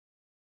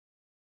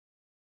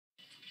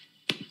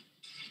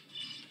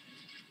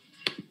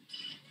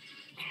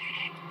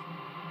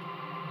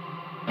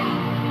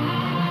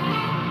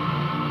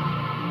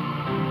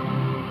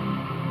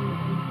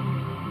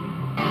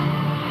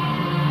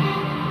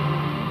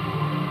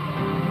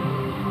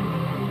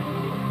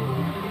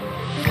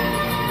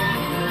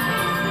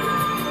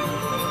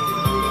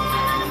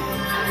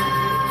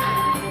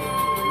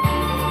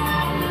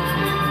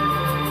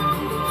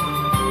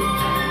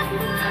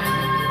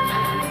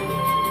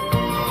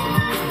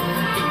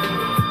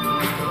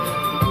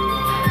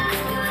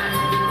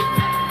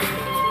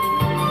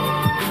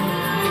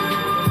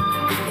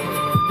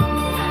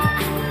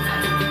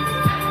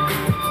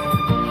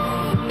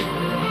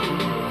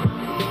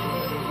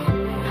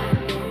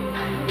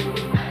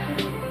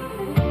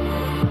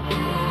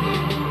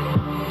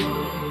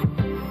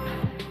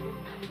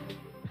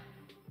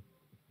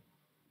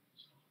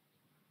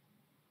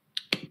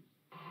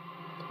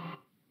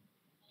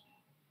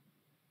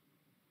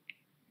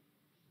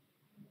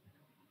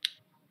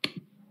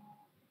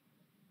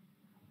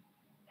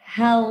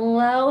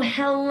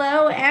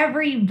Hello,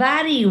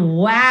 everybody.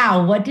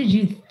 Wow, what did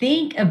you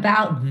think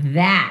about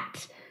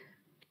that?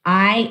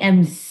 I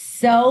am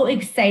so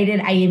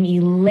excited. I am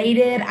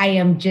elated. I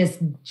am just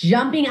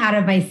jumping out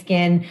of my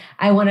skin.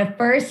 I want to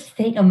first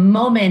take a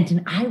moment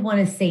and I want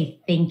to say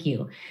thank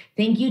you.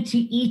 Thank you to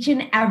each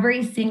and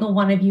every single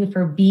one of you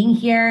for being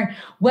here.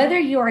 Whether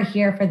you are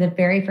here for the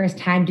very first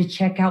time to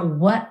check out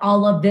what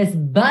all of this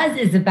buzz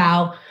is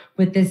about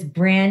with this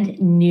brand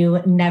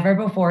new, never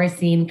before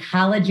seen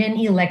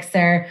Collagen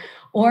Elixir,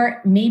 or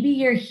maybe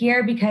you're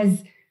here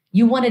because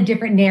you want a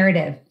different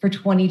narrative for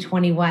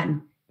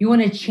 2021. You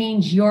want to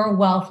change your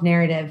wealth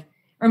narrative.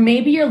 Or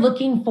maybe you're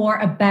looking for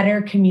a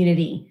better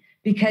community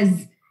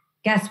because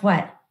guess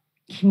what?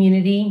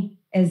 Community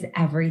is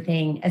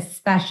everything,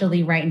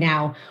 especially right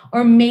now.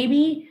 Or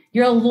maybe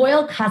you're a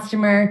loyal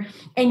customer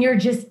and you're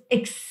just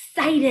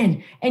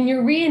excited and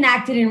you're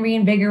reenacted and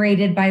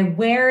reinvigorated by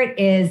where it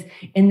is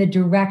in the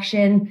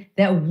direction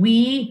that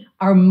we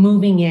are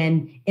moving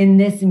in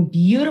this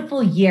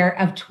beautiful year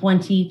of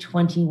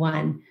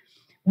 2021.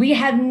 We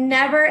have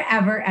never,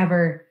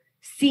 ever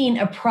seen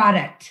a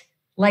product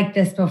like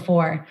this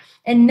before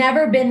and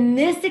never been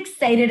this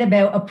excited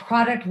about a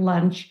product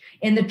launch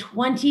in the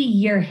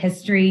 20-year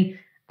history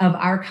of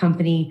our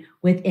company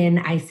within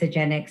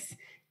Isagenix.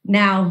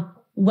 Now,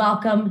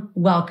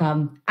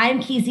 welcome.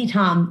 I'm Casey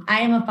Tom.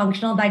 I am a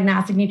functional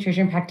diagnostic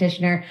nutrition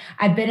practitioner.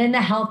 I've been in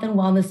the health and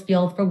wellness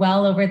field for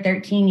well over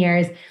 13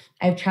 years.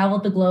 I've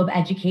traveled the globe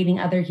educating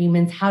other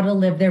humans how to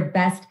live their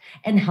best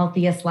and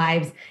healthiest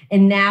lives.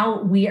 And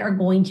now we are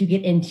going to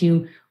get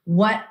into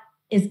what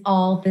is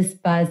all this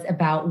buzz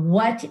about?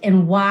 What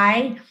and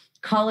why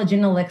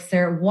Collagen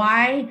Elixir?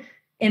 Why,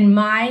 in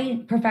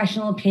my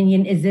professional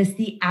opinion, is this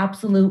the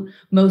absolute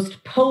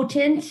most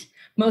potent,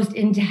 most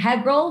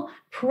integral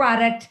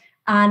product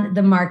on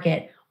the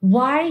market?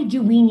 Why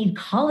do we need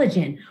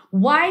collagen?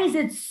 Why is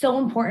it so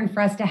important for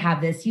us to have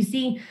this? You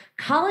see,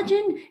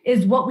 collagen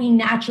is what we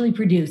naturally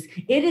produce.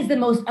 It is the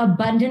most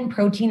abundant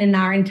protein in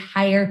our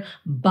entire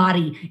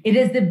body. It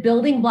is the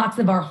building blocks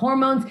of our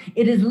hormones.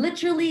 It is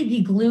literally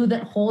the glue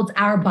that holds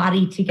our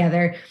body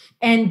together.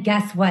 And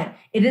guess what?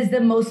 It is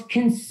the most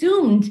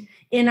consumed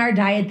in our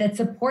diet that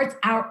supports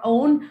our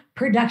own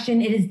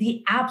production. It is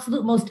the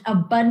absolute most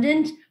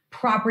abundant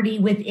property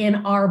within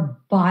our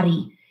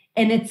body.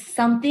 And it's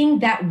something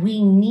that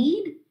we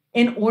need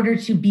in order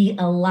to be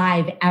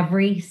alive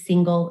every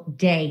single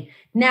day.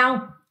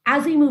 Now,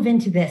 as we move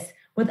into this,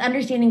 with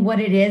understanding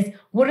what it is,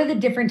 what are the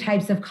different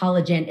types of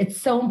collagen?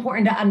 It's so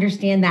important to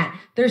understand that.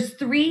 There's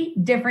 3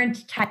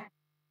 different types.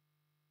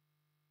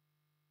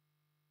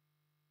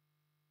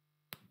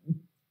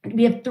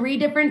 We have 3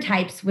 different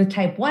types with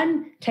type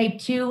 1, type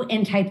 2,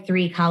 and type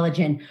 3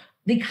 collagen.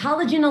 The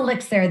collagen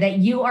elixir that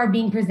you are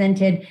being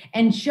presented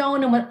and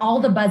shown and what all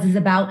the buzz is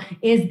about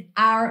is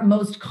our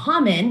most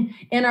common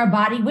in our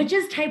body, which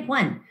is type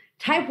 1.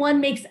 Type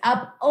 1 makes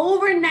up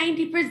over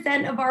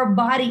 90% of our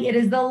body. It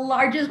is the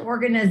largest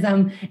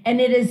organism, and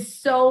it is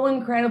so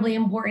incredibly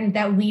important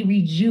that we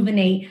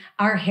rejuvenate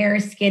our hair,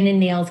 skin, and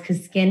nails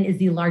because skin is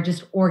the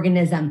largest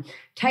organism.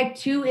 Type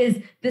 2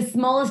 is the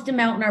smallest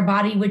amount in our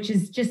body, which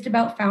is just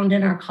about found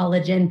in our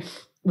collagen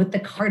with the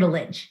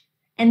cartilage.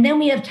 And then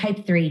we have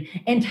type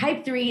 3, and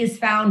type 3 is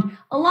found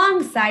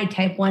alongside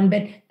type 1,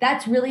 but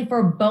that's really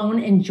for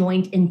bone and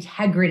joint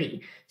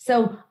integrity.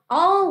 So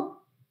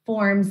all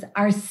forms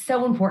are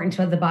so important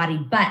to the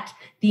body, but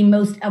the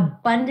most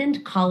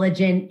abundant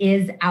collagen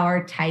is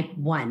our type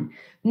 1.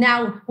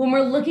 Now, when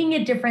we're looking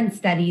at different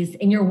studies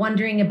and you're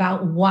wondering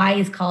about why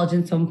is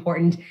collagen so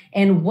important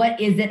and what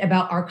is it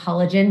about our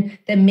collagen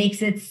that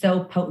makes it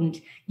so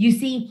potent, you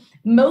see,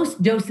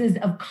 most doses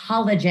of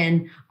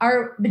collagen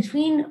are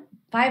between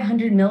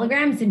 500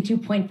 milligrams and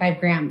 2.5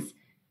 grams.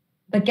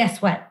 But guess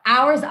what?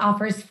 Ours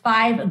offers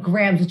 5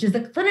 grams, which is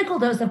the clinical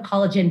dose of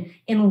collagen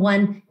in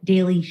 1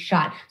 daily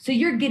shot. So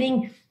you're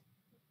getting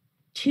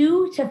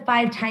 2 to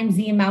 5 times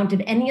the amount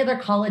of any other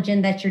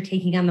collagen that you're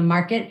taking on the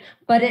market,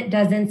 but it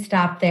doesn't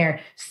stop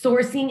there.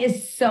 Sourcing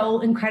is so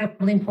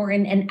incredibly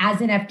important. And as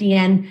an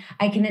FDN,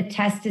 I can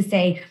attest to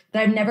say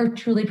that I've never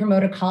truly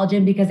promoted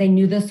collagen because I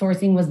knew the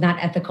sourcing was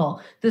not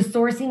ethical. The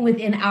sourcing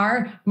within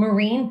our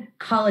marine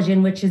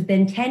collagen, which has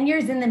been 10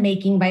 years in the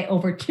making by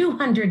over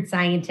 200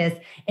 scientists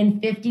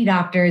and 50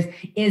 doctors,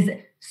 is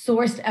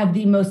sourced of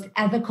the most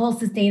ethical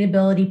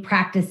sustainability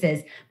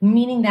practices,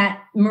 meaning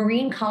that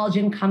marine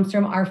collagen comes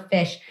from our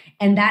fish,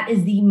 and that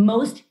is the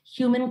most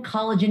human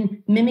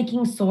collagen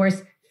mimicking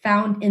source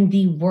found in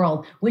the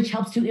world, which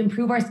helps to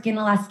improve our skin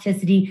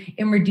elasticity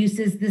and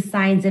reduces the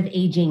signs of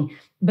aging.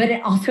 But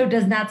it also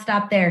does not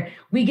stop there.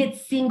 We get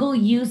single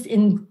use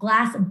in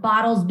glass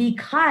bottles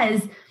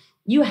because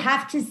you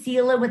have to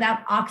seal it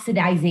without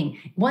oxidizing.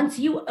 Once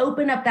you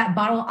open up that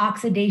bottle,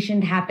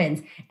 oxidation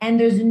happens, and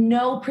there's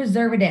no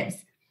preservatives,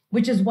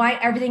 which is why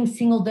everything's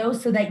single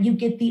dose so that you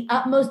get the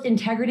utmost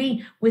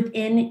integrity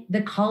within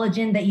the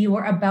collagen that you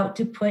are about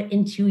to put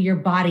into your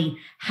body.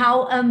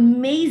 How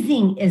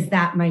amazing is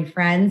that, my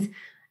friends?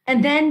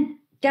 And then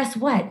guess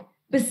what?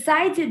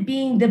 Besides it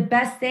being the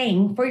best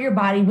thing for your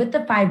body with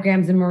the 5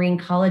 grams of marine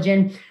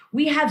collagen,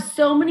 we have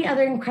so many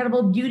other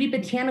incredible beauty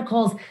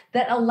botanicals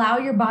that allow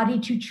your body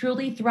to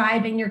truly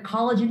thrive and your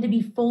collagen to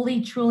be fully,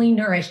 truly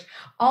nourished,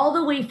 all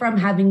the way from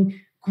having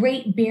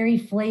great berry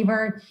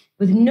flavor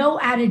with no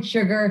added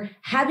sugar,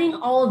 having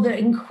all of the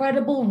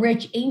incredible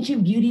rich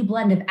ancient beauty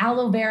blend of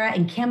aloe vera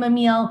and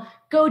chamomile,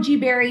 goji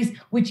berries,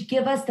 which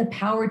give us the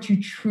power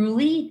to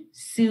truly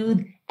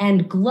soothe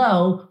and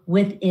glow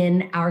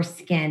within our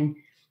skin.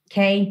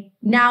 Okay,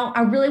 now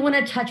I really want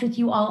to touch with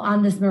you all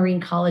on this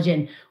marine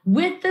collagen.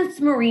 With this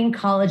marine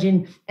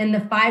collagen and the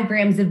 5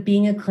 grams of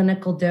being a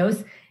clinical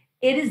dose,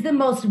 it is the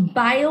most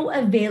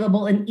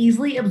bioavailable and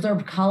easily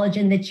absorbed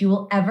collagen that you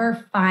will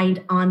ever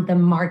find on the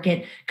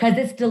market because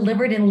it's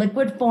delivered in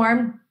liquid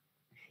form.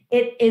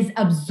 It is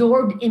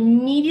absorbed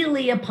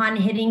immediately upon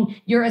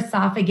hitting your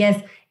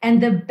esophagus,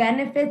 and the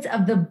benefits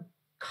of the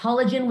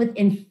collagen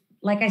within,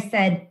 like I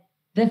said,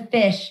 the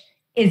fish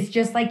is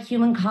just like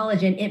human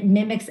collagen. It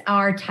mimics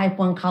our type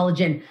 1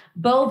 collagen.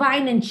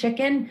 Bovine and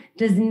chicken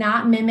does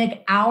not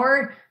mimic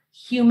our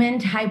human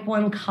type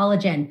 1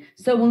 collagen.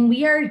 So when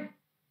we are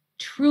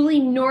truly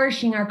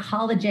nourishing our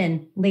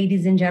collagen,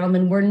 ladies and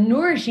gentlemen, we're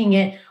nourishing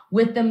it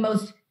with the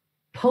most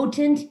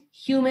potent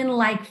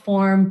human-like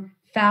form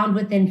found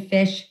within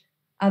fish,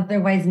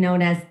 otherwise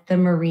known as the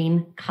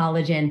marine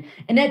collagen.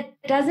 And it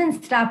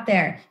doesn't stop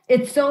there.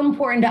 It's so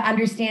important to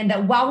understand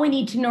that while we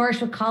need to nourish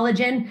with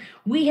collagen,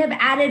 we have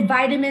added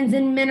vitamins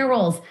and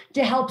minerals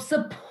to help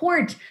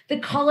support the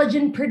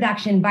collagen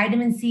production.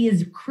 Vitamin C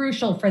is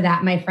crucial for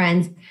that, my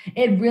friends.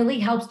 It really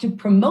helps to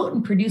promote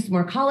and produce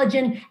more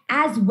collagen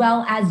as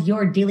well as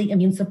your daily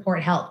immune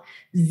support health.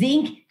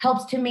 Zinc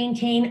helps to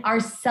maintain our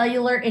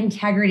cellular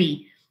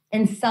integrity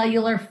and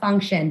cellular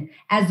function,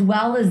 as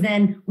well as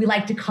then we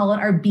like to call it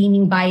our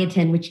beaming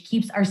biotin, which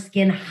keeps our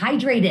skin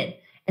hydrated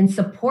and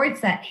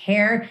supports that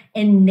hair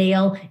and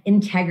nail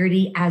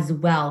integrity as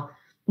well.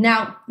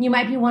 Now, you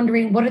might be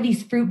wondering, what are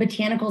these fruit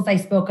botanicals I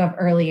spoke of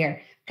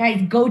earlier?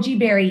 Guys, goji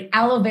berry,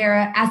 aloe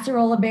vera,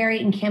 acerola berry,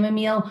 and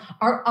chamomile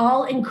are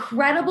all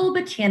incredible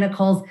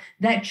botanicals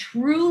that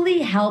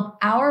truly help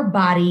our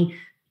body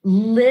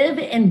live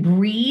and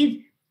breathe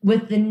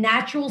with the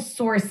natural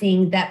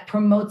sourcing that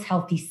promotes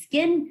healthy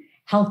skin,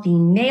 healthy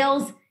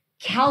nails,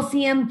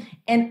 calcium,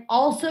 and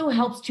also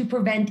helps to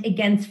prevent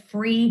against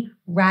free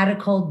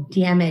radical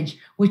damage,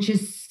 which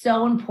is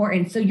so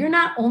important. So you're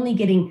not only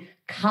getting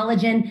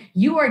collagen,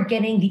 you are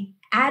getting the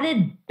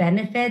added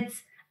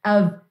benefits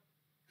of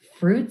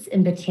fruits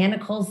and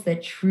botanicals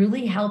that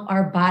truly help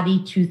our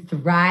body to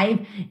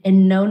thrive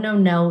and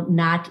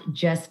not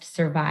just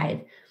survive.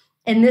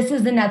 And this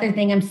is another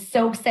thing I'm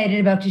so excited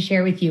about to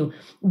share with you.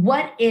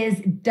 What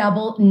is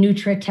double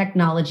Nutra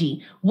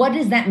technology? What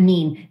does that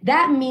mean?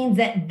 That means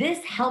that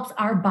this helps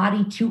our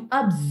body to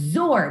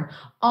absorb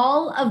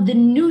all of the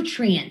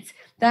nutrients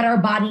that our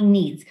body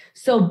needs.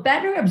 So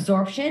better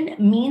absorption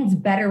means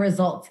better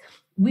results.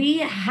 We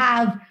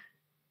have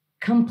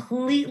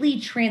completely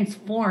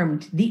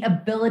transformed the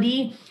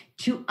ability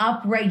to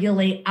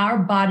upregulate our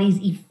body's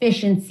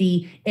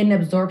efficiency in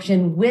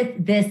absorption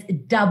with this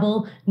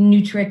double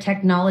Nutra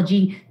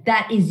technology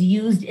that is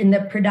used in the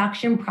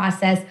production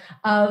process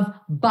of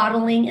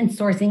bottling and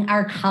sourcing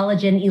our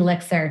collagen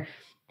elixir.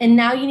 And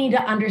now you need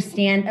to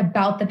understand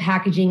about the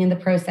packaging and the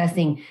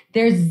processing.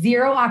 There's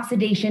zero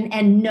oxidation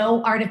and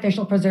no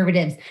artificial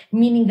preservatives,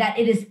 meaning that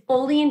it is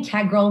fully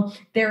integral.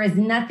 There is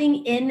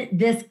nothing in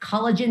this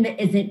collagen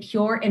that isn't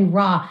pure and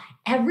raw.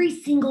 Every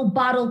single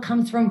bottle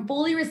comes from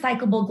fully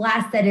recyclable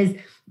glass that is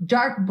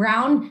dark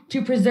brown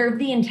to preserve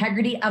the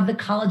integrity of the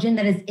collagen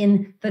that is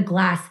in the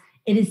glass.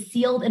 It is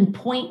sealed in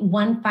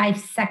 0.15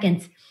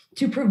 seconds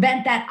to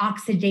prevent that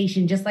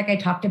oxidation, just like I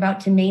talked about,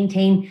 to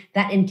maintain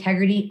that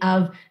integrity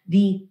of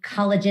the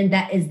collagen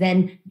that is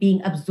then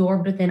being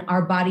absorbed within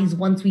our bodies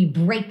once we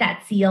break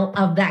that seal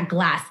of that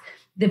glass.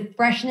 The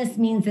freshness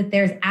means that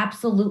there's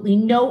absolutely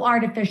no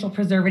artificial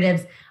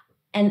preservatives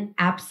and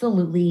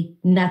absolutely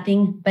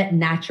nothing but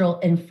natural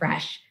and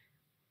fresh.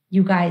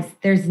 You guys,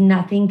 there's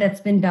nothing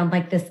that's been done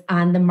like this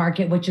on the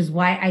market, which is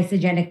why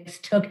Isagenix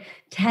took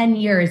 10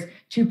 years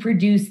to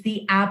produce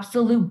the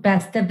absolute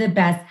best of the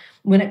best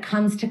when it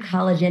comes to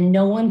collagen.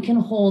 No one can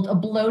hold a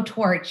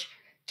blowtorch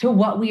to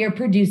what we are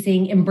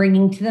producing and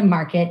bringing to the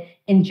market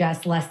in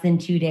just less than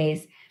 2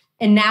 days.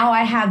 And now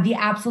I have the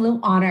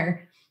absolute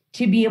honor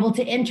to be able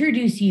to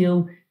introduce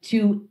you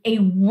to a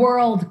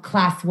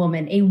world-class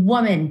woman, a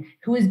woman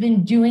who has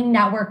been doing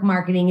network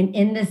marketing and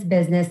in this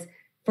business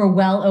for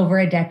well over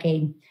a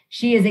decade.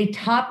 She is a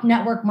top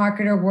network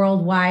marketer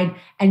worldwide,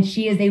 and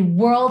she is a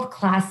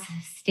world-class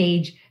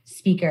stage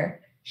speaker.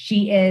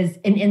 She is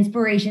an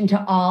inspiration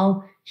to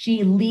all.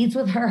 She leads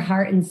with her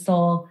heart and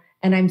soul,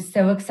 and I'm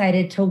so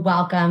excited to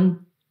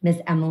welcome Miss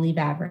Emily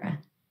Vavra.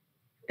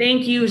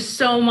 Thank you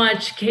so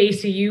much,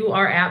 Casey. You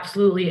are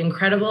absolutely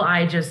incredible.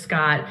 I just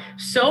got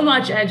so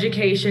much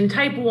education.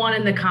 Type 1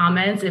 in the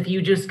comments if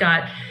you just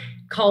got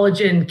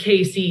Collagen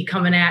Casey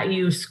coming at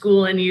you,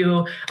 schooling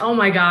you. Oh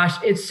my gosh,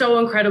 it's so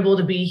incredible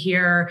to be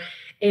here.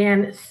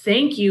 And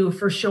thank you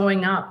for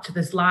showing up to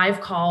this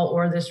live call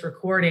or this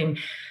recording.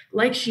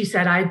 Like she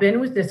said, I've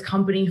been with this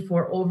company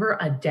for over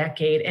a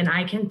decade, and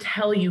I can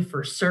tell you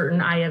for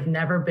certain I have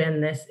never been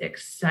this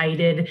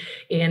excited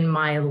in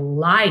my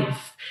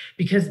life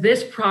because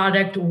this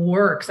product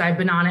works. I've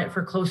been on it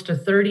for close to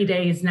 30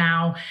 days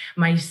now.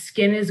 My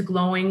skin is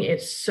glowing.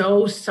 It's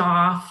so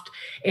soft.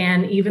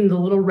 And even the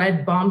little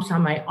red bumps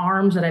on my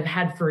arms that I've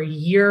had for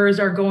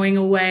years are going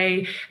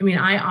away. I mean,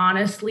 I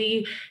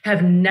honestly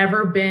have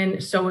never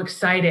been so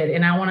excited.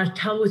 And I want to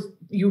tell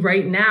you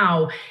right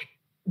now,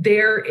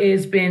 there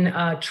has been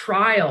a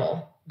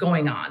trial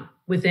going on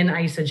within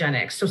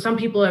Isagenix. So some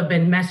people have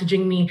been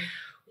messaging me,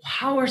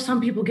 how are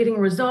some people getting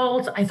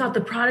results? I thought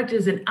the product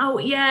isn't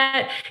out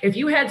yet. If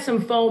you had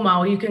some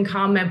FOMO, you can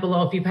comment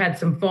below if you've had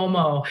some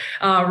FOMO,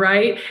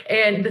 right?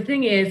 And the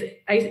thing is,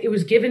 it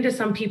was given to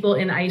some people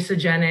in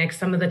Isagenix,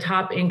 some of the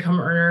top income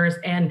earners,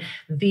 and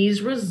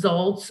these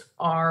results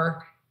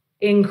are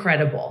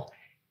incredible.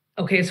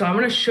 Okay, so I'm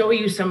going to show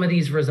you some of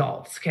these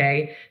results,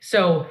 okay?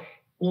 So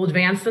we'll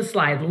advance the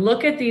slide.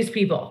 Look at these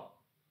people.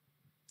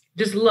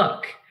 Just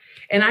look.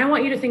 And I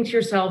want you to think to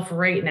yourself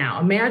right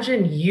now,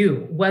 imagine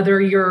you, whether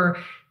you're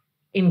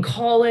in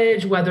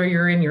college, whether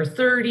you're in your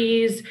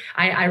 30s.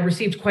 I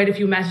received quite a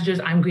few messages.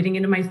 I'm getting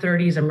into my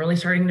 30s. I'm really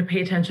starting to pay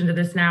attention to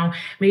this now.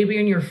 Maybe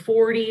in your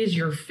 40s,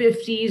 your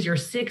 50s, your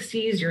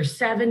 60s, your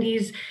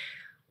 70s.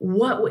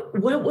 What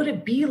would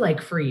it be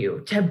like for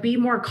you to be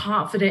more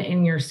confident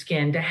in your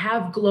skin, to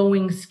have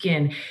glowing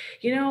skin?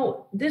 You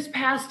know, this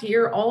past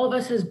year, all of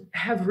us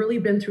have really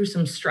been through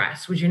some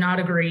stress. Would you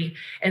not agree?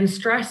 And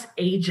stress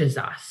ages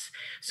us.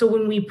 So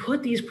when we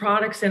put these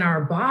products in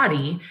our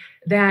body,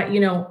 that, you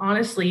know,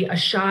 honestly, a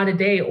shot a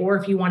day, or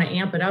if you want to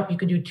amp it up, you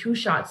can do 2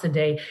 shots a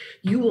day,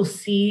 you will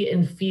see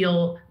and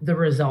feel the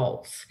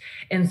results.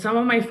 And some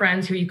of my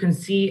friends here, you can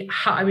see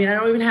how, I mean, I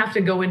don't even have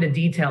to go into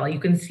detail. You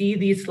can see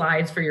these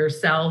slides for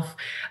yourself,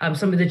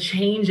 some of the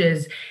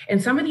changes,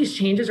 and some of these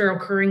changes are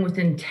occurring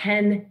within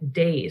 10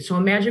 days. So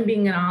imagine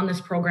being on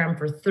this program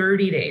for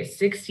 30 days,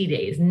 60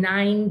 days,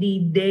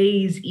 90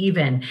 days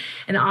even.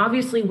 And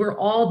obviously we're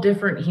all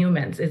different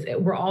humans.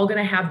 We're all going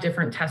to have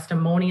different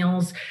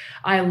testimonials.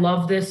 I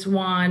love this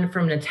one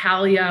from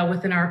Natalia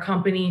within our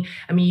company.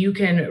 I mean, you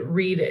can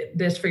read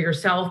this for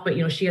yourself, but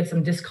you know, she had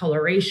some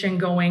discoloration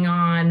going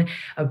on,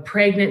 a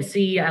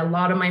pregnancy. A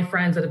lot of my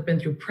friends that have been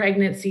through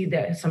pregnancy,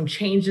 that some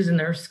changes in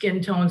their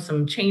skin tone,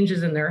 some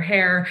changes in their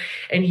hair,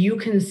 and you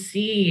can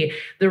see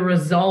the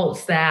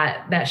results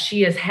that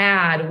she has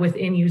had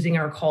within using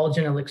our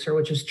collagen elixir,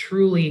 which is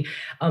truly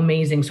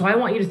amazing. So I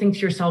want you to think to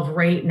yourself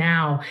right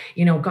now,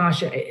 you know, gosh,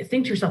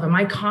 think to yourself, am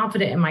I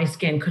confident in my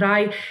skin? Could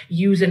I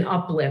use an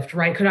uplift?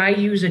 Right? Could I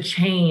use a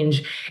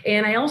change?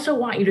 And I also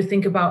want you to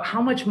think about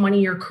how much money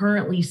you're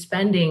currently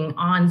spending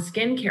on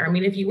skincare. I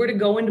mean, if you were to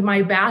go into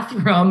my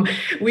bathroom,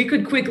 we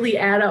could quickly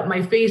add up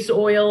my face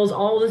oils,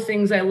 all the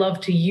things I love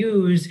to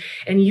use,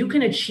 and you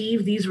can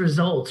achieve these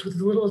results with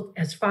as little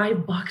as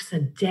 $5 a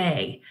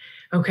day.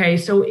 Okay,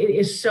 so it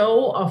is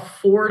so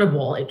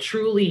affordable. It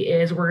truly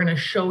is. We're going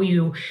to show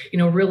you, you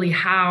know, really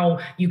how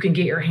you can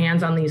get your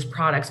hands on these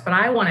products. But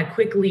I want to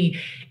quickly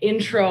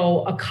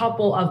intro a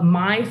couple of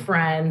my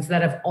friends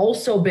that have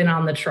also been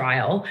on the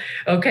trial.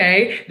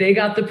 Okay, they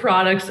got the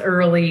products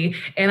early,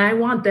 and I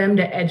want them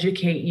to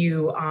educate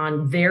you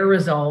on their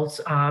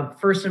results.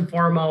 First and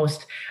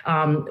foremost,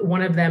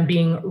 one of them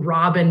being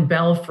Robin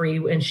Belfry,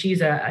 and she's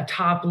a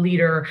top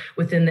leader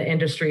within the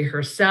industry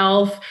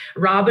herself.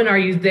 Robin, are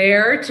you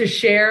there to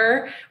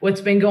share what's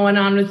been going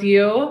on with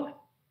you?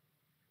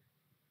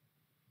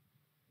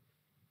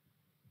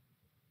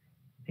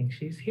 I think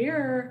she's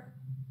here.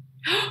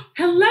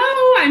 Hello,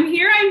 I'm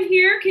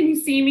here. Can you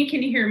see me?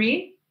 Can you hear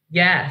me?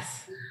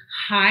 Yes.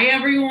 Hi,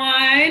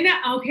 everyone.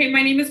 Okay,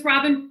 my name is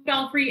Robin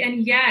Belfry,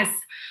 and yes,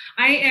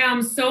 I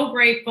am so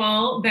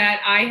grateful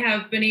that I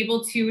have been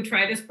able to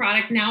try this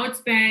product. Now it's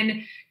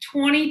been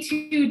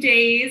 22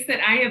 days that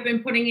I have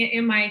been putting it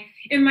in my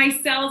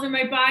cells, in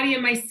my body,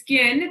 in my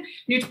skin,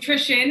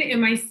 nutrition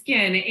in my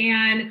skin.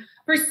 And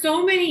for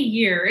so many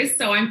years,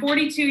 so I'm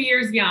 42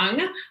 years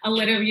young.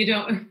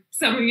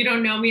 Some of you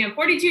don't know me. I'm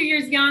 42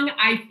 years young.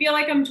 I feel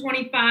like I'm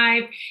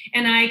 25,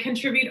 and I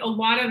contribute a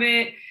lot of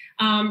it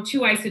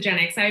to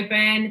Isagenix. I've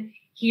been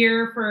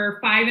here for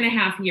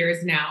 5.5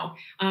 years now,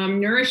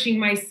 nourishing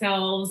my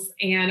cells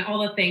and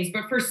all the things.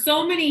 But for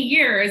so many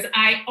years,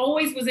 I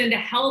always was into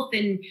health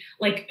and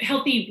like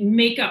healthy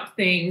makeup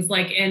things,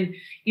 and,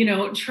 you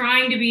know,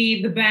 trying to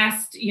be the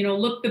best, you know,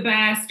 look the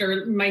best,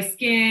 or my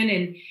skin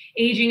and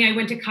aging. I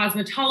went to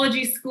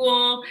cosmetology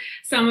school.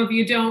 Some of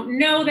you don't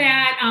know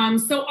that.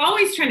 So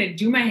always trying to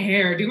do my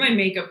hair, do my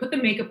makeup, put the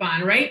makeup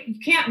on, right? You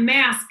can't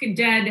mask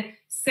dead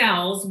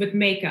cells with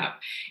makeup.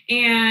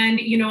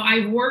 And, you know,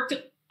 I've worked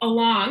a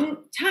long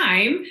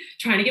time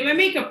trying to get my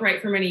makeup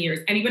right for many years.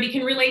 Anybody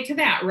can relate to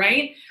that,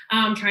 right?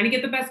 Trying to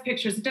get the best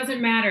pictures. It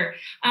doesn't matter.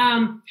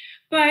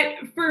 But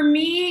for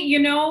me, you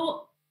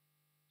know,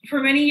 for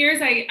many years,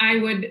 I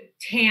would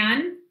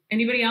tan.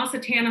 Anybody else a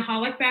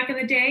tanaholic back in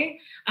the day?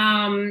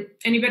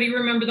 Anybody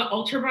remember the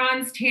Ultra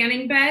Bronze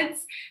tanning beds?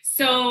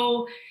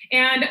 So,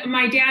 and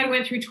my dad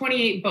went through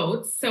 28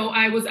 boats. So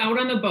I was out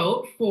on the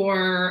boat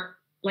for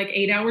like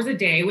 8 hours a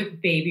day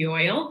with baby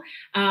oil.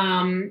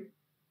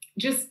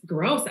 Just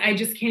gross. I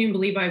just can't even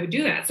believe I would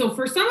do that. So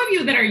for some of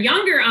you that are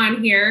younger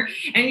on here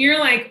and you're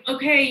like,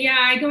 okay, yeah,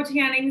 I go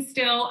tanning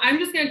still. I'm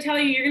just going to tell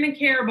you, you're going to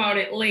care about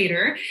it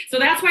later. So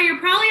that's why you're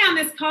probably on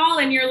this call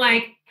and you're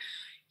like,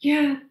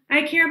 yeah,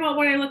 I care about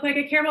what I look like.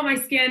 I care about my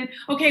skin.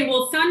 Okay,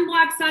 well,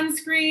 sunblock,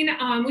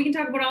 sunscreen. We can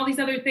talk about all these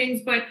other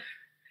things, but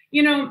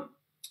you know,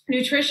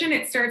 nutrition,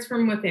 it starts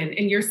from within,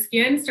 and your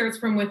skin starts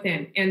from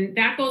within. And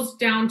that goes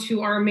down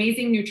to our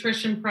amazing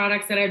nutrition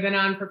products that I've been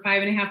on for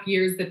 5.5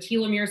 years, the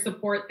telomere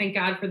support. Thank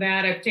God for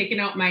that. I've taken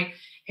out my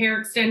hair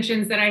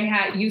extensions that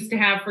I used to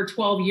have for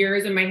 12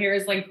 years, and my hair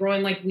is like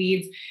growing like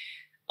weeds,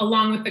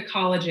 along with the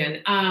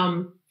collagen.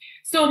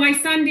 So my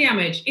sun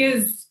damage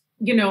is,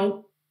 you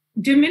know,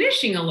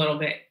 diminishing a little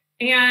bit.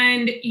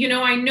 And, you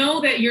know, I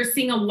know that you're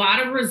seeing a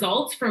lot of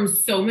results from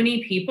so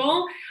many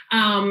people.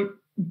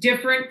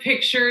 Different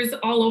pictures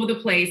all over the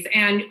place.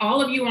 And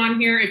all of you on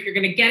here, if you're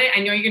going to get it, I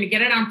know you're going to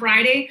get it on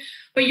Friday,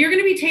 but you're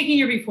going to be taking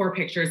your before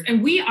pictures.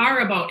 And we are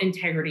about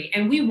integrity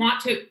and we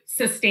want to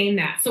sustain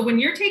that. So when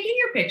you're taking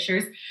your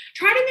pictures,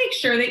 try to make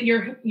sure that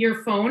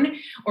your phone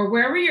or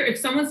wherever if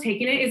someone's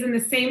taking it is in the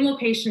same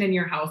location in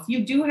your house.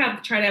 You do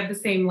try to have the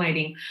same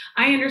lighting.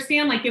 I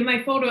understand, like in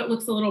my photo, it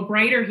looks a little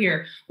brighter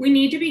here. We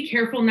need to be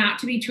careful not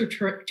to be too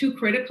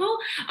critical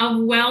of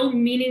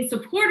well-meaning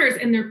supporters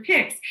and their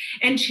pics,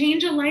 and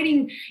change a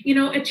lighting, you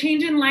know, a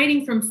change in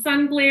lighting from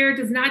sun glare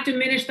does not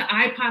diminish the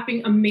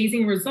eye-popping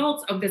amazing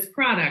results of this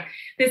product.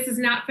 This is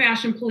not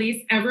fashion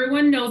police.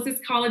 Everyone knows this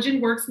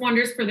collagen works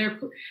wonders for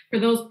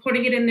those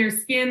putting it in their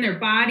skin, their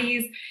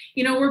bodies.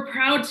 You know, we're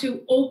proud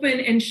to open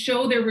and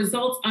show their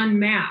results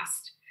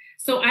unmasked.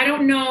 So I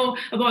don't know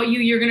about you.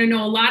 You're going to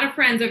know a lot of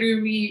friends that are going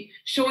to be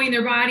showing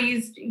their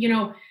bodies, you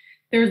know,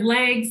 their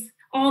legs,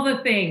 all the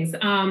things.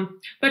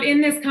 But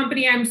in this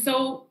company, I'm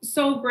so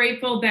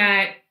grateful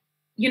that,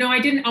 you know, I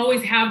didn't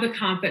always have the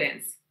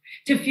confidence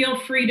to feel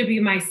free to be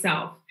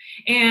myself.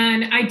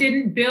 And I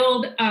didn't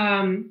build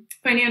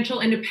financial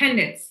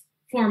independence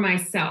for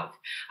myself.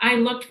 I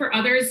looked for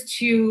others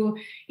to,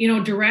 you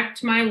know,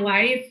 direct my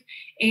life.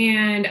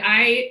 And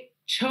I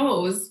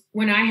chose,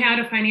 when I had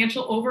a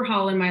financial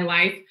overhaul in my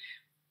life,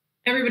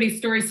 everybody's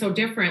story is so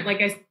different.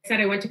 Like I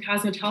said, I went to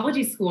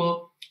cosmetology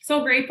school,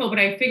 so grateful, but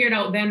I figured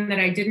out then that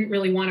I didn't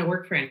really want to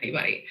work for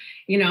anybody,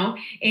 you know,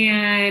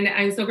 and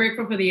I'm so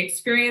grateful for the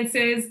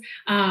experiences,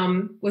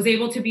 was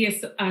able to be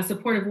a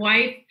supportive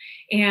wife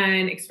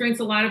and experience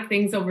a lot of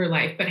things over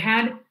life, but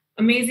had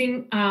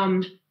amazing,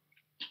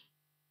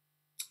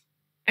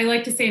 I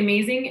like to say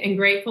amazing and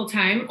grateful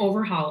time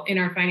overhaul in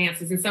our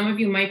finances. And some of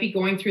you might be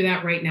going through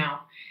that right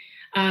now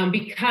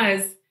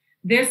because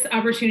this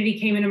opportunity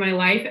came into my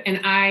life and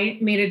I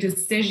made a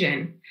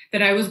decision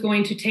that I was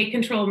going to take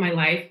control of my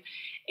life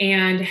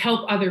and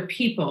help other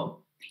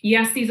people.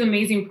 Yes, these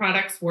amazing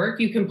products work.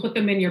 You can put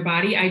them in your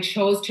body. I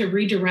chose to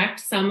redirect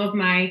some of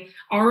my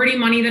already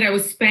money that I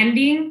was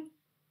spending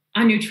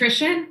on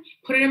nutrition,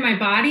 put it in my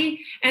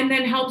body, and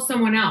then help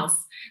someone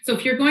else. So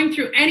if you're going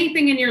through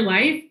anything in your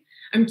life,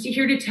 I'm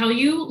here to tell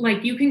you,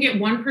 like, you can get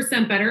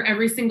 1% better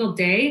every single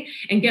day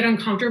and get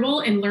uncomfortable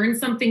and learn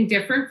something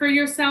different for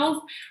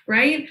yourself,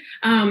 right?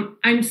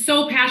 I'm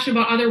so passionate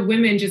about other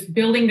women just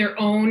building their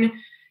own,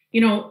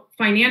 you know,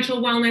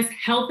 financial wellness,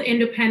 health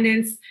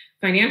independence,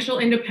 financial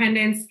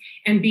independence,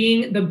 and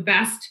being the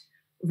best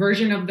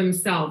version of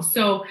themselves.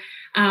 So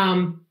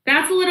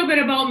that's a little bit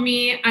about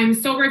me. I'm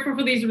so grateful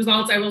for these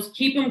results. I will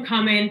keep them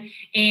coming.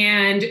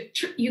 And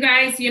you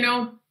guys, you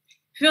know,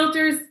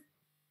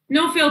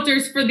 no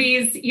filters for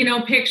these, you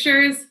know,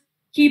 pictures.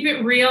 Keep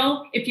it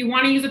real. If you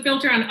want to use a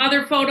filter on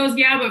other photos,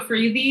 yeah, but for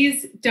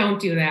these,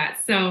 don't do that.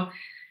 So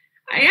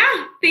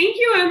yeah, thank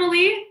you,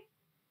 Emily.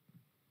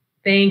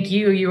 Thank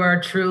you. You are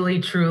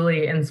truly,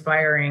 truly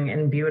inspiring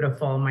and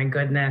beautiful. My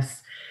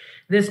goodness.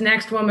 This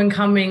next woman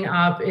coming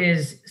up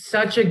is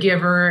such a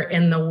giver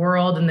in the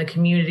world and the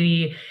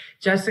community.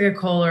 Jessica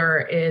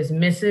Kohler is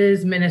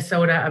Mrs.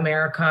 Minnesota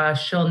America.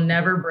 She'll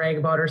never brag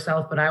about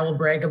herself, but I will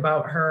brag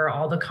about her,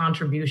 all the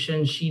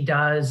contributions she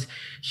does.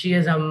 She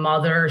is a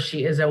mother,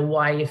 she is a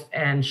wife,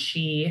 and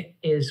she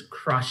is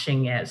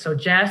crushing it. So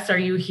Jess, are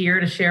you here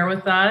to share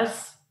with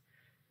us?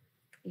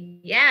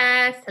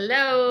 Yes.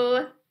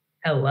 Hello.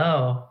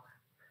 Hello.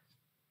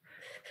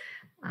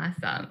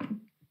 Awesome.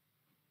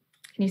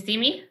 Can you see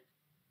me?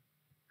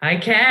 I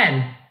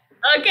can.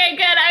 Okay,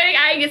 good.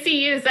 I can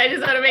see you, so I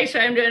just want to make sure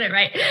I'm doing it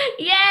right.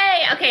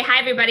 Yay! Okay, hi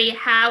everybody.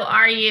 How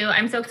are you?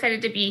 I'm so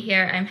excited to be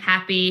here. I'm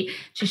happy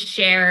to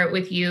share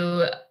with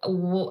you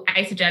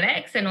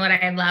Isagenix and what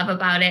I love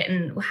about it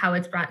and how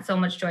it's brought so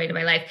much joy to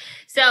my life.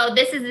 So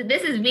this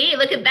is me.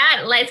 Look at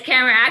that, lights,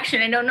 camera,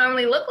 action. I don't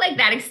normally look like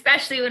that,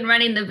 especially when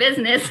running the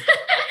business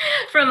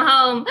from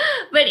home.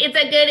 But it's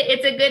a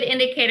good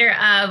indicator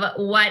of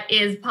what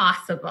is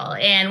possible.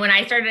 And when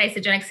I started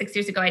Isagenix 6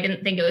 years ago, I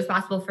didn't think it was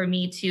possible for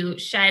me to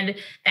shed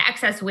the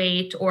excess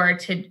weight or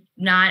to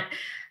not,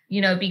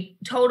 be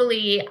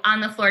totally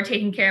on the floor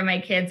taking care of my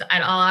kids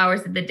at all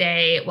hours of the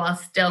day while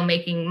still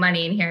making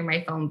money and hearing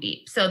my phone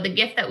beep. So the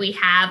gift that we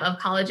have of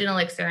Collagen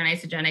Elixir and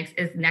Isagenix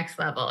is next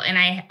level. And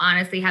I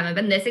honestly haven't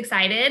been this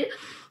excited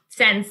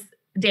since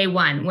day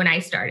one when I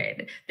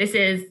started. This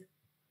is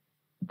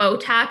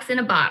Botox in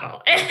a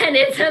bottle, and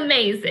it's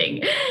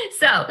amazing.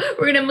 So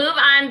we're going to move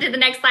on to the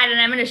next slide, and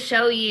I'm going to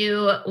show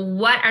you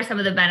what are some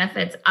of the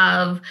benefits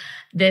of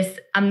this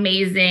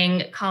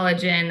amazing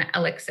collagen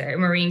elixir,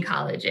 marine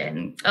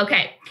collagen.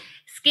 Okay.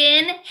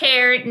 Skin,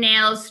 hair,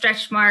 nails,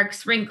 stretch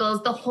marks,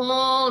 wrinkles, the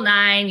whole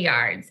 9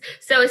 yards.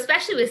 So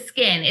especially with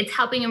skin, it's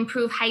helping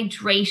improve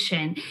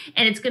hydration,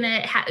 and it's going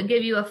to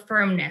give you a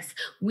firmness.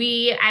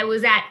 I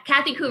was at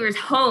Kathy Coover's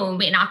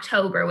home in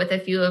October with a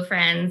few of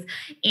friends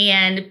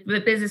and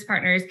business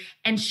partners,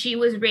 and she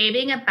was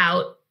raving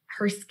about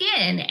her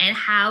skin and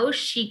how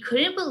she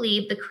couldn't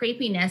believe the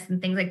crepiness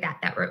and things like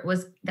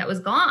that was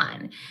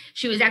gone.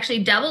 She was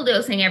actually double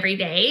dosing every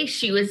day.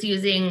 She was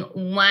using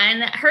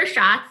her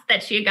shots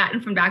that she had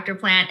gotten from Dr.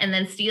 Plant and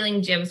then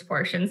stealing Jim's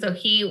portion. So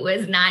he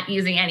was not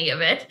using any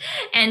of it,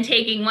 and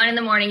taking one in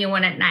the morning and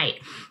one at night.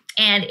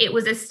 And it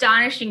was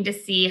astonishing to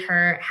see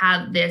her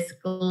have this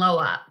glow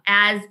up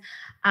as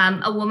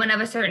a woman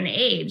of a certain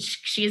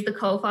age. She's the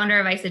co-founder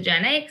of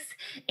Isagenix,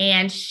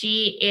 and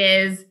she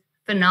is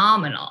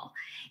phenomenal.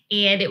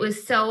 And it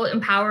was so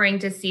empowering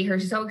to see her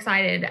so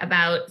excited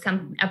about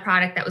a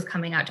product that was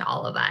coming out to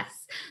all of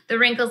us. The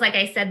wrinkles, like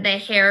I said, the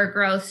hair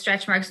growth,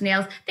 stretch marks,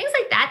 nails, things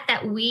like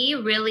that we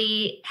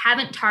really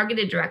haven't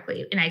targeted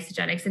directly in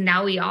Isagenix, and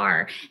now we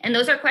are. And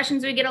those are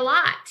questions we get a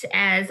lot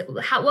as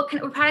what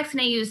products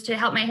can I use to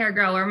help my hair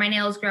grow or my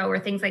nails grow or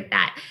things like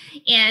that.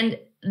 And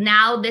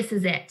now this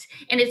is it.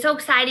 And it's so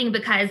exciting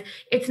because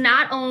it's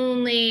not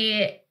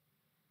only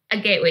a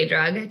gateway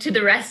drug to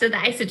the rest of the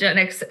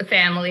Isagenix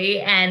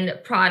family and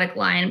product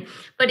line,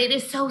 but it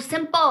is so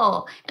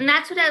simple. And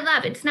that's what I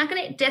love. It's not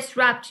going to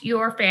disrupt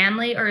your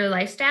family or your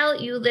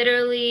lifestyle. You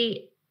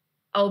literally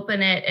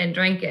open it and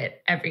drink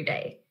it every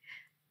day.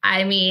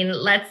 I mean,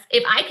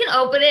 if I can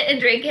open it and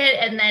drink it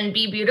and then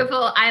be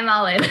beautiful, I'm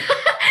all in.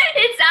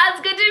 It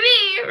sounds good to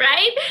me,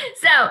 right?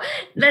 So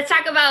let's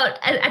talk about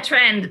a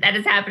trend that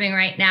is happening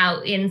right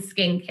now in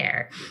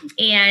skincare.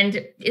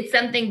 And it's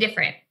something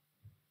different.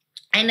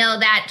 I know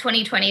that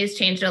 2020 has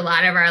changed a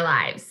lot of our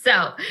lives.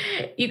 So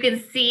you can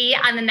see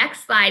on the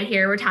next slide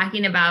here, we're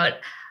talking about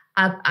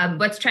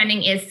what's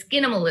trending is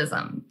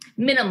skinimalism,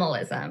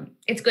 minimalism.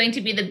 It's going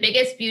to be the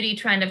biggest beauty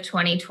trend of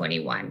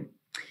 2021.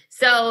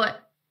 So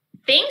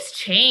things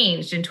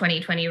changed in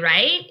 2020,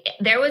 right?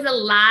 There was a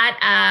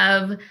lot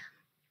of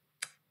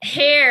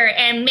hair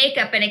and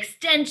makeup and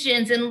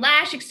extensions and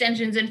lash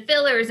extensions and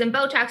fillers and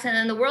Botox, and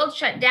then the world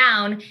shut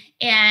down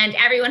and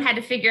everyone had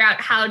to figure out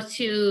how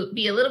to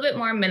be a little bit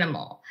more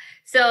minimal.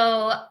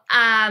 So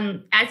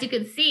as you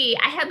can see,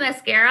 I have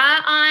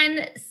mascara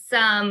on,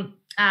 some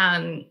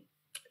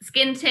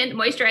skin tint,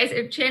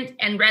 moisturizer tint,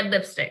 and red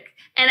lipstick,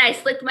 and I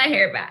slicked my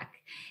hair back.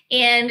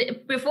 And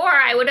before,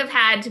 I would have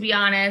had, to be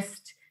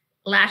honest,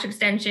 lash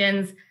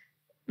extensions,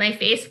 my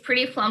face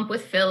pretty plump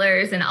with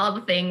fillers and all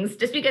the things,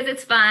 just because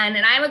it's fun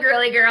and I'm a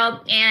girly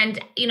girl, and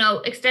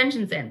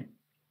extensions in.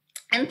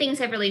 And things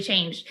have really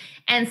changed.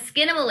 And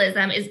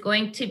skinimalism is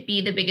going to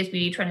be the biggest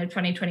beauty trend of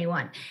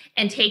 2021.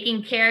 And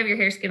taking care of your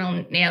hair, skin,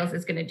 and nails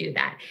is going to do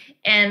that.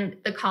 And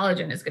the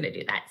collagen is going to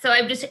do that. So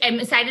I'm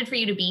excited for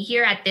you to be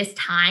here at this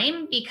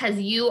time, because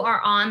you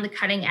are on the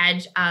cutting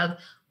edge of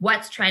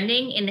what's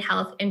trending in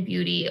health and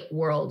beauty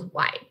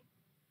worldwide.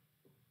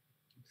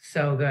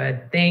 So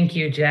good. Thank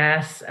you,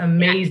 Jess.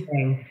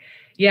 Amazing.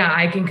 Yeah,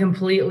 I can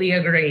completely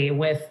agree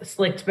with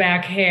slicked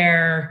back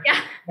hair.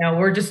 Yeah.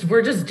 We're just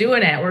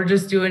doing it. We're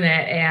just doing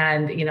it.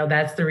 And,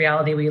 that's the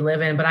reality we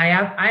live in. But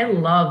I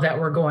love that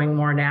we're going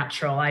more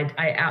natural. I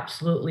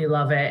absolutely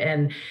love it.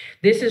 And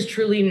this is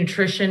truly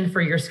nutrition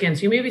for your skin.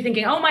 So you may be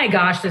thinking, oh my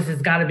gosh, this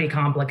has got to be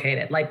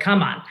complicated. Like,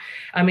 come on.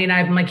 I mean,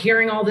 I'm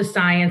hearing all the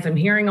science. I'm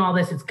hearing all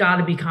this. It's got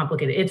to be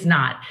complicated. It's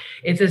not.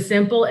 It's as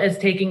simple as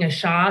taking a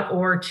shot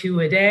or two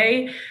a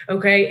day.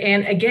 Okay.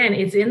 And again,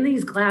 it's in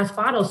these glass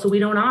bottles so we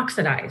don't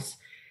oxidize.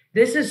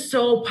 This is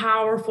so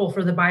powerful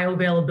for the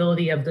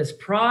bioavailability of this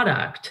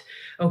product.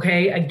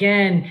 Okay.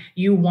 Again,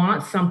 you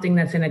want something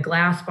that's in a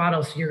glass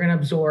bottle, so you're going to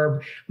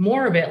absorb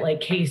more of it,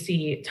 like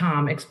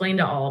Tom explained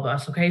to all of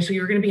us. Okay. So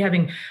you're going to be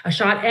having a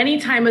shot any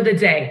time of the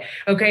day.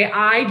 Okay.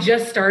 I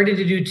just started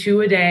to do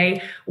 2 a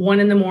day, 1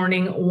 in the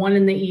morning, 1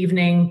 in the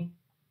evening.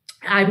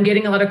 I'm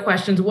getting a lot of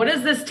questions. What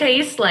does this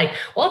taste like?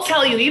 Well, I'll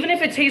tell you, even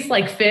if it tastes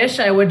like fish,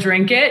 I would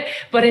drink it,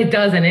 but it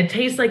doesn't. It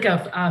tastes like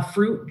a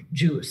fruit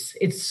juice.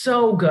 It's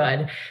so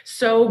good.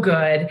 So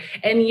good.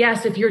 And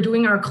yes, if you're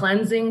doing our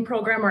cleansing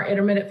program, our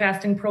intermittent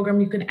fasting program,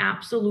 you can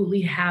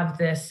absolutely have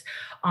this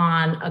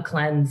on a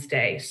cleanse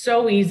day.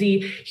 So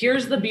easy.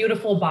 Here's the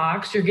beautiful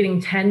box. You're getting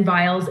 10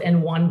 vials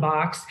in one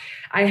box.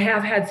 I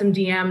have had some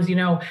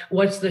DMs,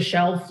 what's the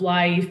shelf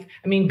life?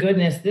 I mean,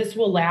 goodness, this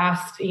will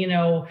last,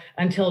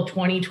 until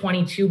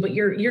 2022, but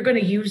you're going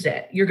to use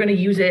it. You're going to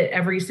use it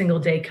every single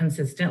day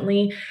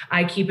consistently.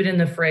 I keep it in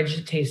the fridge.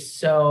 It tastes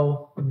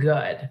so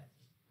good.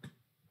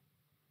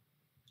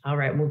 All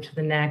right, move to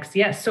the next.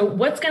 Yes. So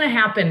what's going to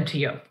happen to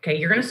you? Okay.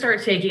 You're going to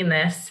start taking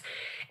this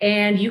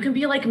and you can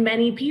be like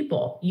many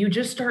people. You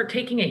just start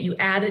taking it. You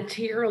add it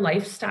to your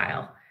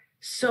lifestyle.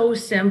 So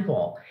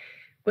simple,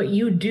 but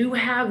you do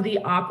have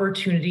the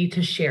opportunity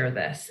to share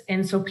this.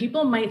 And so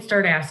people might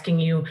start asking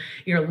you,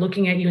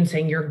 looking at you and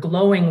saying, you're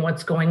glowing,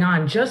 what's going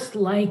on? Just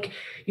like,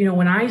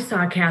 when I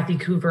saw Kathy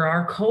Coover,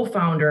 our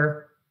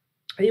co-founder,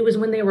 it was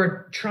when they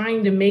were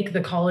trying to make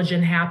the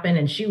collagen happen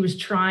and she was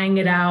trying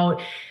it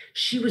out.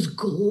 She was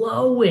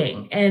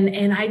glowing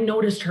and I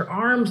noticed her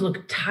arms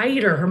looked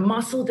tighter, her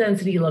muscle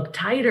density looked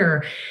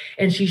tighter.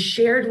 And she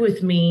shared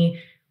with me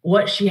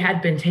what she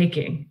had been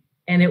taking.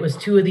 And it was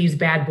 2 of these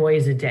bad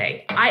boys a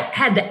day. I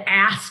had to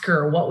ask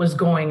her what was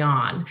going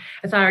on.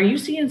 I thought, are you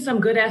seeing some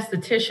good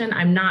esthetician?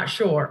 I'm not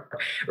sure,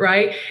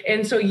 right?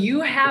 And so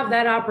you have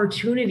that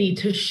opportunity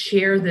to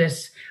share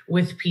this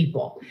with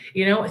people.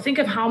 Think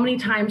of how many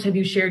times have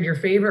you shared your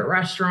favorite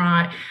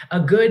restaurant, a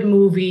good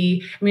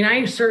movie. I mean,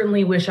 I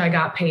certainly wish I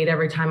got paid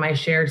every time I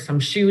shared some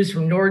shoes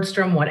from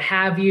Nordstrom, what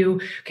have you.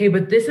 Okay,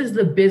 but this is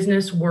the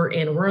business we're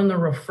in. We're in the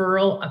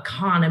referral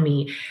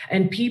economy.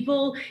 And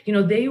people,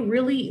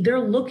 they're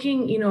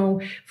looking,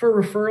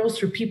 for referrals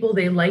for people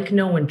they like,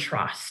 know, and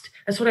trust.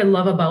 That's what I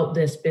love about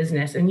this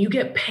business. And you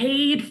get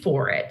paid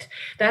for it.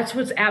 That's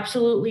what's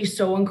absolutely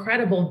so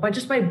incredible. But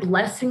just by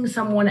blessing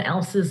someone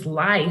else's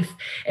life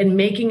and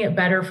making it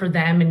better for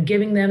them and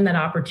giving them that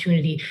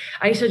opportunity,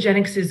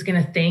 Isagenix is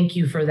going to thank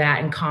you for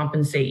that and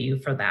compensate you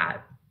for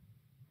that.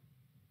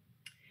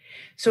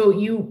 So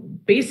you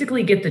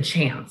basically get the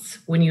chance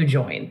when you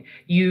join.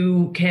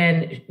 You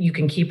can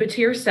keep it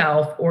to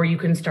yourself, or you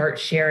can start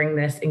sharing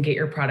this and get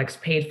your products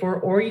paid for,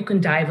 or you can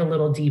dive a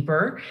little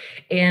deeper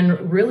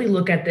and really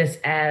look at this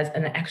as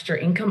an extra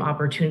income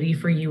opportunity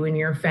for you and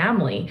your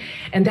family.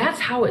 And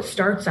that's how it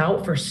starts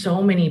out for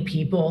so many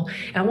people.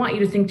 I want you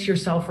to think to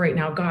yourself right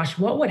now, gosh,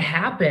 what would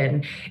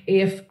happen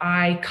if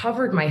I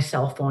covered my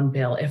cell phone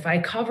bill, if I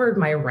covered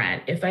my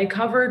rent, if I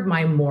covered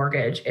my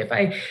mortgage, if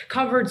I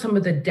covered some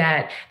of the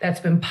debt that's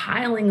been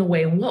piling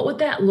away? What would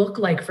that look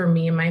like for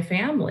me and my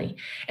family?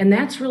 And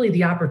that's really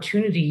the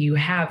opportunity you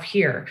have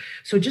here.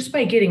 So just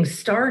by getting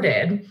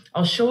started,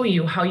 I'll show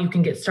you how you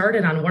can get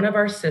started on one of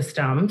our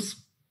systems.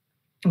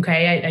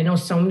 Okay, I know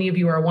so many of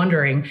you are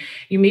wondering,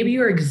 maybe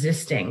you're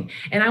existing.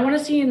 And I want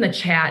to see in the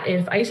chat,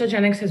 if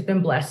Isagenix has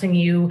been blessing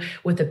you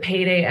with a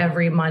payday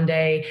every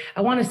Monday,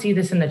 I want to see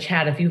this in the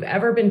chat. If you've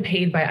ever been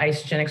paid by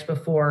Isagenix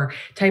before,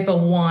 type a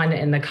 1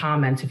 in the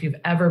comments if you've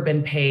ever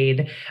been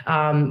paid,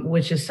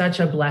 which is such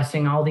a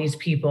blessing. All these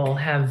people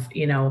have,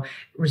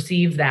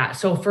 received that.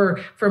 So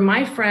for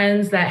my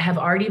friends that have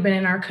already been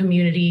in our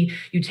community,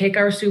 you take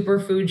our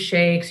superfood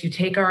shakes, you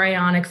take our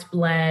Ionix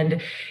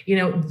blend,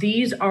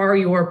 these are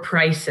your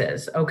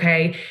prices,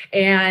 okay?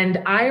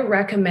 And I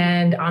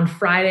recommend on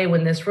Friday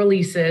when this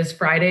releases,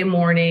 Friday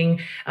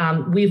morning,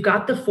 we've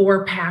got the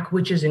 4-pack,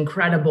 which is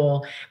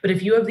incredible. But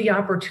if you have the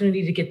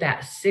opportunity to get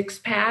that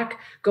 6-pack,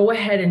 go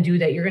ahead and do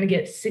that. You're going to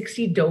get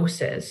 60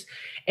 doses.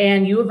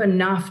 And you have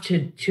enough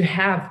to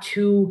have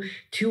two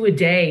a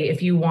day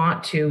if you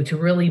want to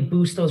really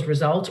boost those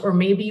results. Or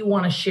maybe you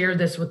want to share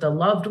this with a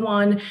loved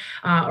one,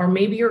 or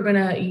maybe you're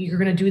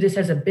gonna do this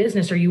as a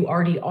business, or you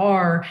already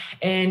are,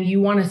 and you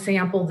want to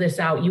sample this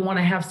out. You want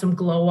to have some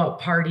glow up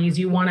parties.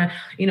 You want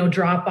to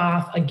drop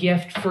off a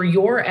gift for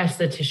your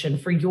esthetician,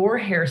 for your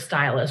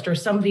hairstylist, or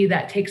somebody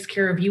that takes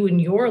care of you in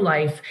your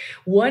life.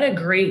 What a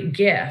great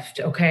gift.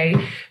 Okay,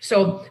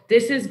 so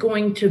this is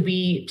going to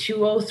be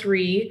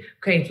 203.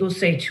 Okay, let's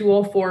say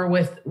 204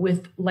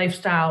 with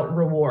lifestyle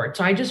rewards.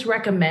 So I just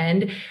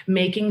recommend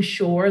making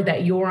sure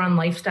that you're on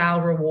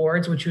lifestyle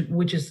rewards,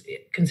 which is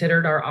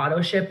considered our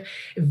auto ship.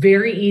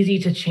 Very easy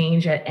to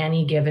change at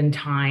any given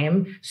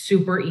time.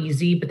 Super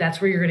easy, but that's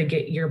where you're going to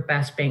get your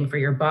best bang for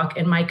your buck.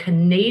 And my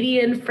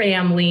Canadian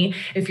family,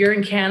 if you're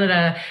in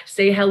Canada,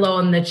 say hello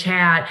in the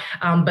chat.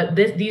 But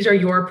these are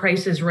your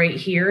prices right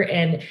here.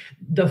 And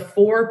the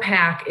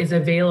 4-pack is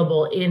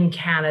available in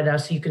Canada.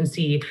 So you can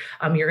see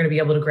you're going to be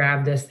able to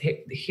grab this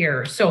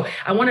here. So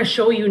I want to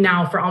show you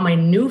now for all my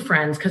new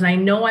friends, because I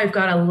know I've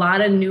got a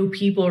lot of new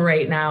people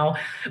right now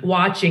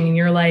watching, and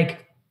you're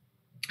like,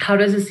 how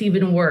does this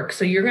even work?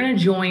 So you're going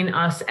to join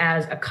us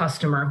as a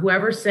customer.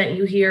 Whoever sent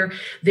you here,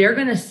 they're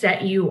going to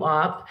set you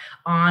up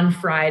on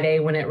Friday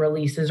when it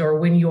releases, or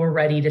when you're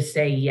ready to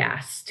say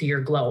yes to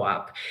your glow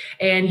up.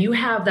 And you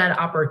have that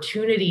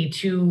opportunity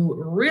to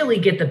really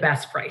get the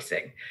best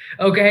pricing.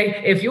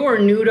 Okay. If you're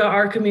new to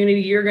our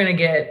community, you're going to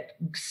get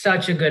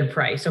such a good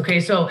price.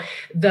 Okay. So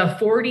the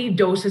 40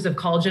 doses of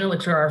Collagen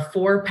Elixir, our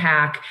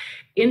 4-pack,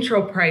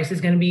 intro price is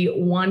going to be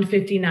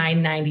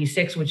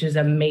 $159.96, which is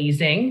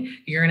amazing.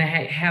 You're going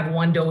to have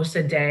 1 dose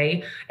a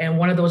day. And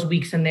one of those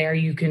weeks in there,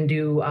 you can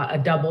do a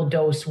double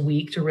dose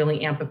week to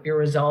really amp up your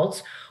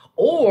results.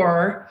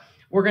 Or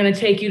We're going to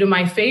take you to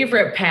my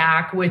favorite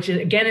pack, which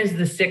again is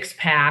the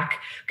 6-pack.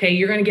 Okay,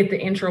 you're going to get the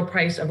intro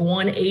price of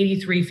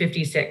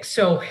 $183.56.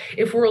 So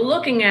if we're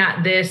looking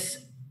at this,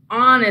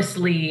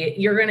 honestly,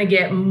 you're going to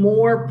get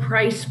more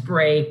price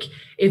break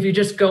if you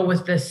just go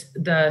with the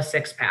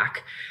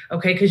 6-pack.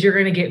 Okay, because you're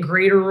going to get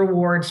greater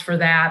rewards for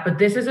that. But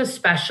this is a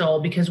special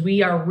because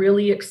we are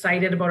really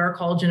excited about our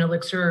Collagen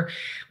Elixir.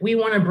 We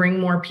want to bring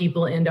more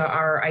people into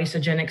our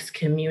Isagenix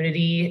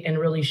community and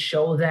really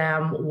show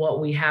them what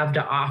we have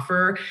to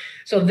offer.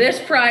 So this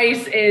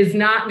price is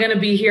not going to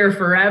be here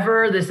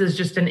forever. This is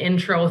just an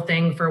intro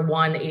thing for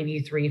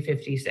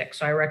 $183.56.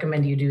 So I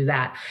recommend you do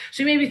that.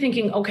 So you may be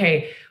thinking,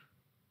 okay,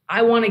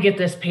 I want to get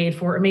this paid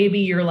for. Or maybe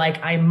you're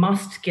like, I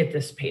must get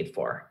this paid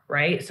for,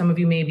 right? Some of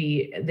you may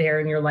be there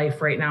in your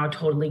life right now,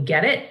 totally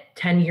get it.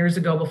 10 years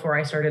ago, before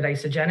I started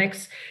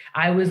Isagenix,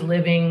 I was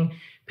living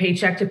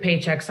paycheck to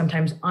paycheck,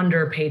 sometimes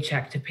under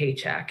paycheck to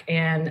paycheck,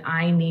 and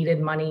I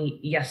needed money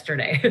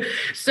yesterday.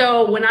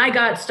 So when I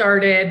got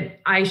started,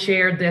 I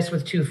shared this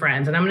with 2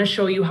 friends, and I'm going to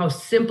show you how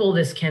simple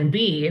this can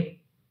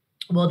be.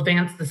 We'll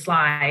advance the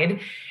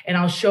slide, and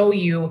I'll show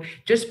you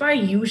just by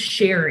you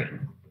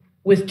sharing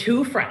with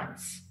 2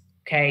 friends.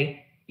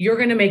 Okay, you're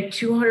going to make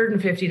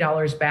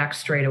 $250 back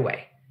straight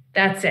away.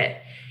 That's it.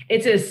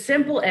 It's as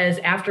simple as,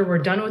 after we're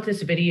done with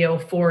this video,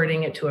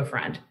 forwarding it to a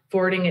friend,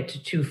 forwarding it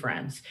to 2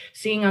 friends,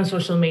 seeing on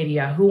social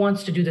media who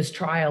wants to do this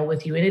trial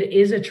with you. And it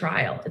is a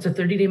trial. It's a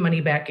 30-day money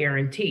back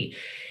guarantee.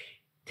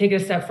 Take it a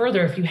step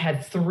further. If you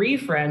had 3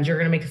 friends, you're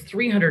going to make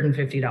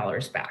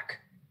 $350 back.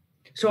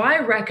 So I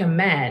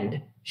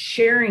recommend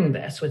sharing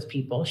this with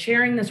people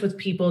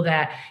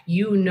that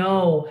you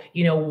know,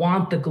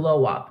 want the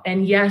glow up.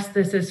 And yes,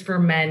 this is for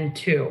men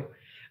too.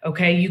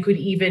 Okay. You could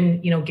even,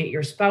 get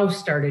your spouse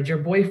started, your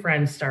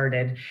boyfriend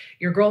started,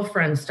 your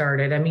girlfriend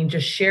started. I mean,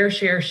 just share,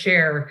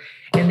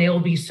 and they will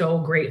be so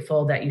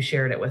grateful that you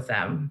shared it with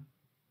them.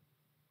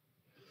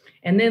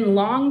 And then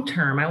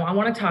long-term, I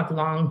want to talk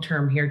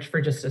long-term here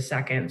for just a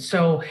second.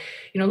 So,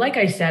 like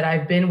I said,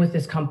 I've been with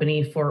this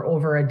company for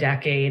over a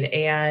decade,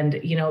 and,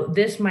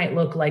 this might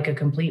look like a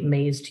complete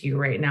maze to you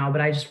right now,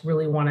 but I just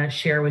really want to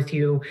share with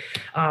you.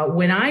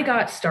 When I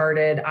got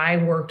started, I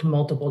worked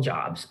multiple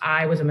jobs.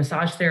 I was a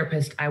massage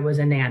therapist. I was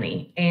a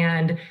nanny.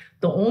 And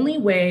the only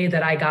way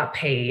that I got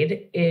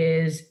paid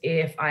is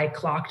if I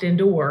clocked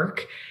into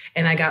work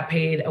and I got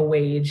paid a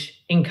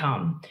wage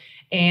income.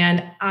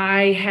 And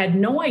I had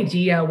no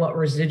idea what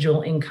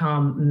residual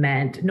income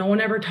meant. No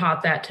one ever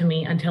taught that to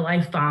me until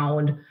I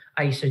found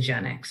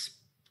Isagenix.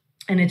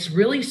 And it's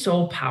really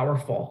so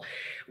powerful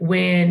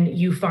when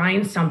you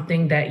find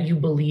something that you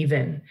believe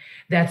in,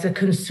 that's a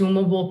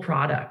consumable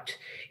product.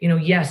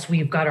 Yes,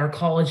 we've got our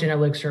Collagen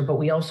Elixir, but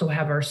we also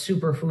have our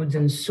superfoods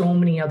and so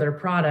many other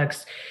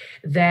products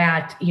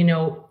that,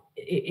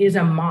 is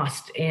a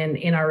must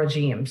in our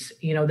regimes.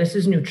 This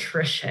is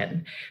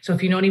nutrition. So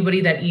if you know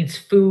anybody that eats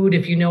food,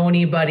 if you know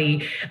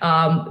anybody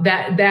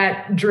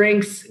that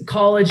drinks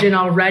collagen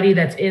already,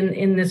 that's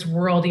in this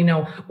world,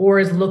 or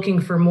is looking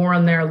for more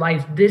in their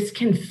life, this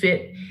can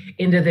fit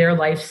into their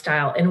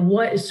lifestyle. And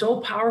what is so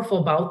powerful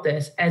about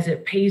this, as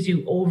it pays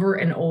you over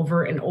and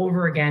over and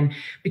over again,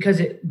 because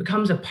it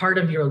becomes a part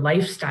of your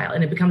lifestyle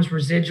and it becomes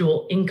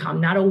residual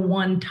income, not a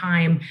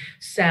one-time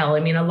sell. I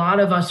mean, a lot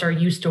of us are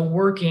used to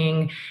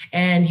working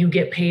and you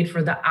get paid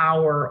for the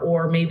hour,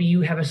 or maybe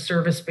you have a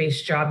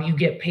service-based job, you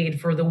get paid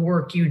for the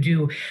work you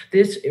do.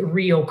 This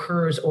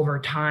reoccurs over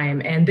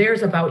time, and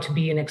there's about to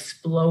be an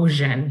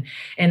explosion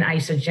in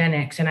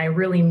Isagenix. And I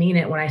really mean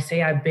it when I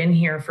say I've been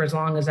here for as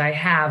long as I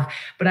have,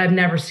 but I've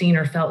never seen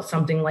or felt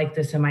something like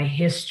this in my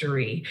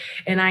history.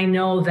 And I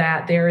know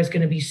that there is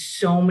going to be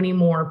so many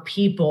more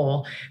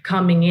people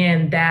coming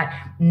in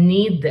that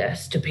need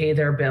this to pay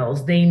their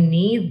bills. They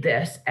need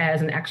this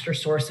as an extra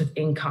source of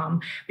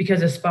income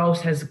because a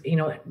spouse has,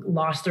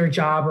 lost their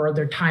job or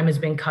their time has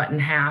been cut in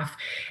half.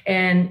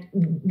 And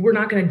we're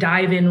not going to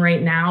dive in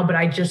right now, but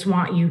I just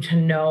want you to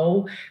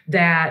know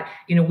that,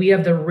 we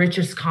have the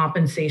richest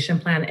compensation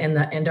plan in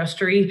the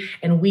industry,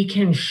 and we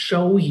can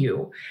show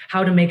you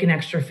how to make an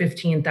extra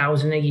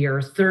 $15,000 a year,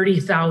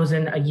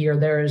 $30,000 a year.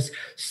 There's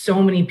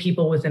so many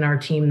people within our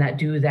team that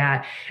do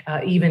that,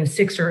 even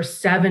 6 or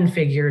 7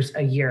 figures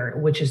a year,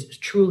 which is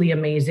truly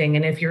amazing.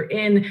 And if you're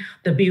in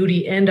the beauty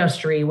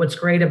industry, what's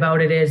great about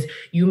it is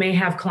you may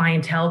have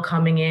clientele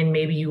coming in,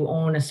 maybe you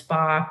own a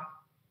spa,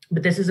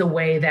 but this is a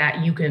way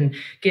that you can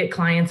get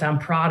clients on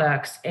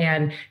products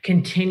and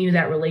continue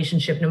that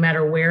relationship no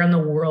matter where in the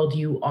world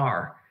you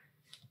are.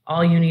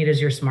 All you need is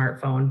your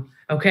smartphone.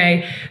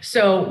 Okay,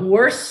 so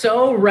we're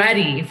so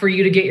ready for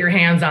you to get your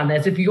hands on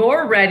this. If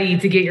you're ready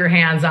to get your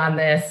hands on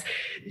this,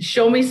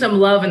 show me some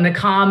love in the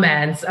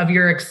comments of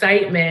your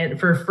excitement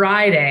for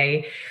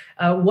Friday.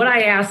 What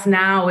I ask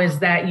now is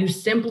that you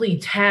simply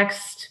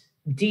text,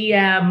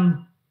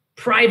 DM,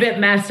 private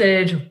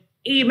message,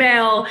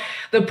 email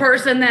the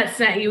person that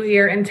sent you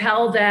here and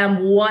tell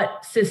them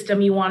what system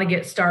you want to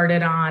get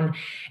started on.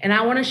 And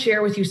I want to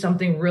share with you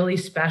something really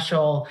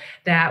special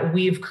that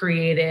we've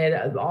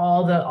created.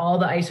 All the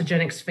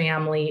Isogenics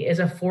family is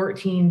a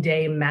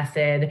 14-day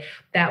method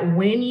that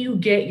when you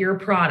get your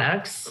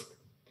products,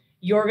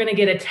 you're going to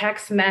get a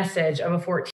text message of a 14